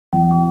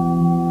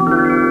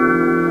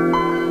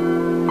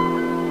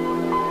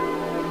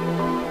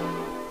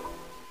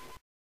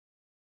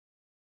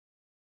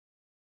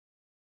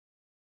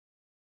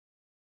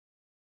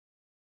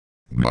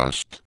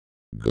just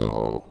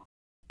go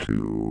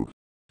to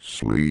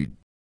sleep.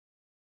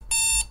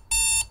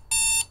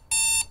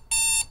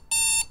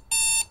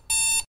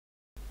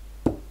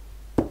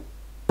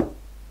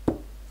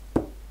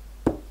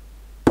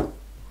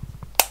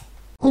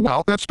 Oh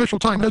wow, that special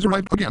time has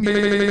arrived again.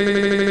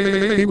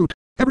 Yay!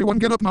 Everyone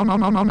get up now.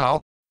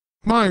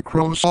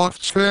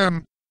 Microsoft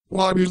spam.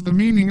 What is the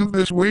meaning of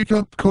this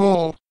wake-up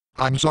call?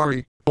 I'm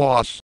sorry,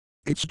 boss.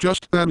 It's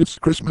just that it's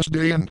Christmas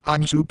Day and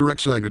I'm super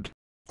excited.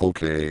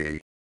 Okay,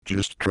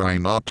 just try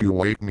not to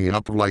wake me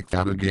up like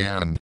that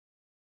again.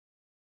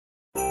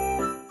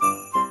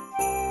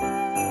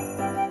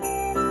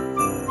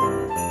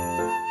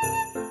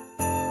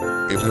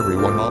 Is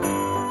everyone up?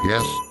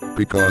 Yes,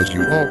 because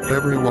you woke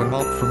everyone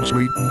up from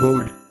sleeping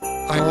mode.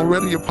 I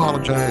already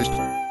apologized.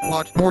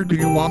 What more do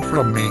you want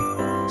from me?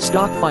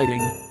 Stop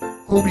fighting.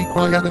 Oh, be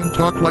quiet and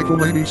talk like a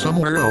lady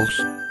somewhere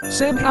else.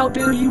 Sam, how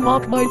dare you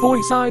mock my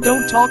voice? I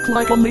don't talk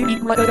like a lady.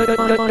 No,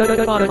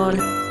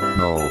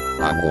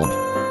 I won't.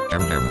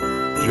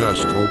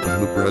 Just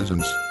open the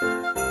presents.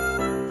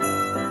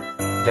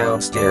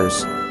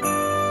 Downstairs.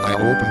 I'll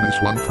open this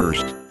one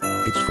first.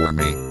 It's for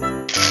me.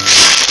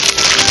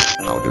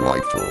 How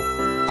delightful.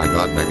 I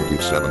got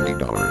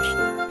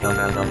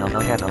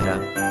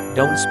 -$70.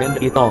 Don't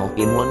spend it all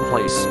in one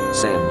place,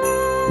 Sam.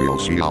 We'll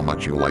see how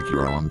much you like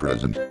your own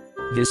present.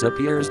 This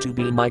appears to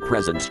be my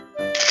present.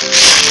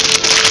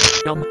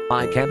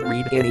 I can't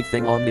read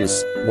anything on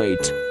this.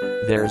 Wait.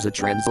 There's a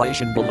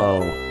translation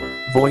below.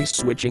 Voice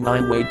switching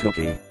I wait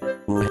cookie.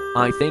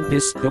 I think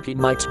this cookie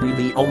might be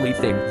the only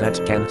thing that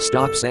can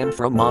stop Sam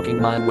from mocking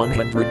my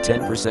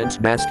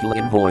 110%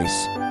 masculine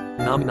voice.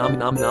 Nom nom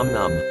nom nom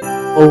nom.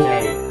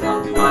 Okay,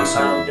 how do I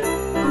sound?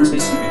 Who's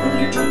this stupid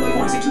cookie? Turn my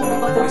voice into a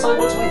robot voice. I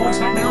want my voice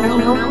back now.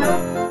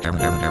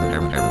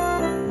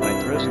 My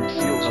present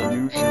feels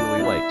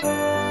unusually light.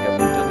 Have you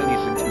done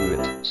anything to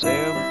it,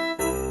 Sam?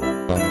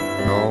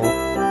 No.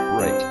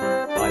 Right.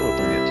 I'll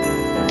open it.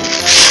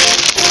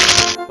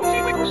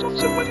 Okay, Microsoft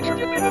said, why did you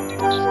get me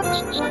 $50 for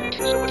Christmas? I hate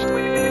you so much.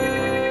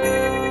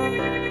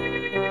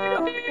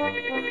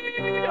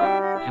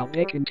 How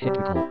bacon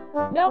typical.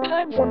 Now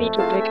time for me to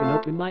bake and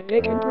open my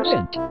bacon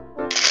present.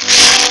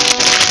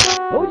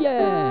 Oh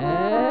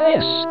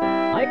yes!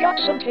 I got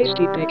some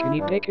tasty bacon. Is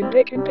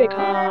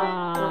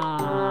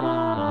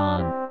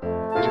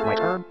it my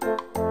turn?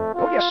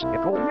 Oh yes,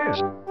 it golden is.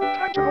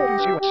 Time to golden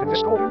see what's in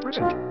this golden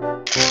present.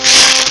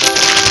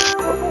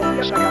 Oh,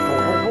 yes, I got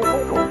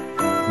gold.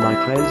 My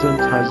present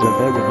has a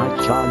very high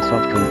chance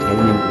of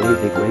containing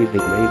gravy.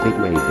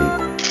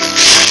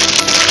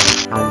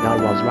 And I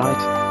was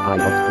right, I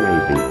got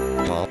gravy.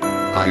 Well,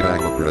 I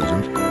have a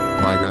present.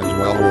 Might as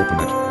well open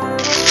it.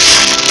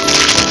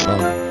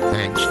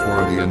 Thanks for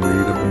the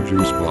unreadable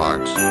juice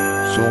box.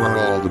 So are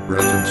all the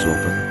presents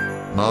open?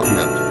 Not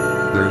yet.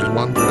 There's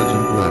one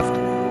present left.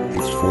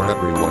 It's for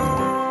everyone.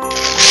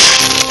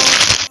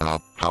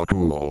 How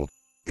cool.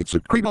 It's a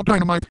Credo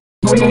dynamite.